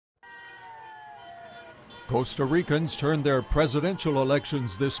Costa Ricans turned their presidential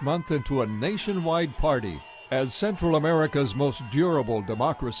elections this month into a nationwide party. As Central America's most durable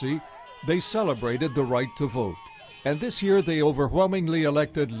democracy, they celebrated the right to vote. And this year they overwhelmingly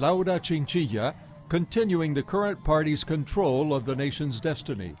elected Laura Chinchilla, continuing the current party's control of the nation's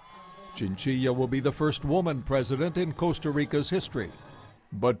destiny. Chinchilla will be the first woman president in Costa Rica's history.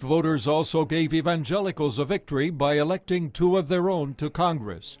 But voters also gave evangelicals a victory by electing two of their own to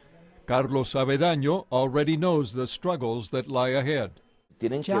Congress. Carlos Avedaño already knows the struggles that lie ahead.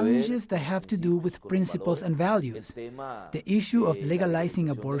 Challenges that have to do with principles and values. The issue of legalizing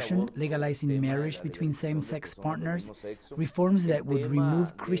abortion, legalizing marriage between same-sex partners, reforms that would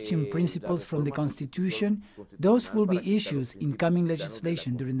remove Christian principles from the Constitution, those will be issues in coming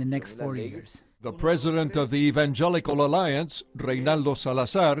legislation during the next 4 years. The president of the Evangelical Alliance, Reynaldo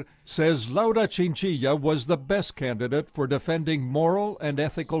Salazar, says Laura Chinchilla was the best candidate for defending moral and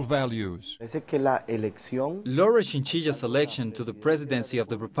ethical values. Laura Chinchilla's election to the presidency of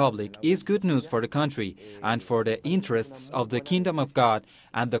the Republic is good news for the country and for the interests of the Kingdom of God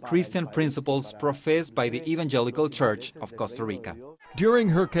and the Christian principles professed by the Evangelical Church of Costa Rica. During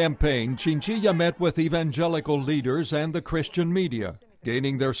her campaign, Chinchilla met with evangelical leaders and the Christian media,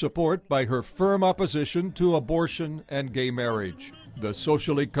 gaining their support by her firm opposition to abortion and gay marriage. The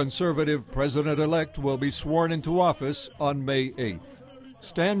socially conservative president-elect will be sworn into office on May 8th.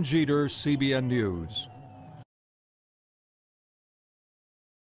 Stan Jeter, CBN News.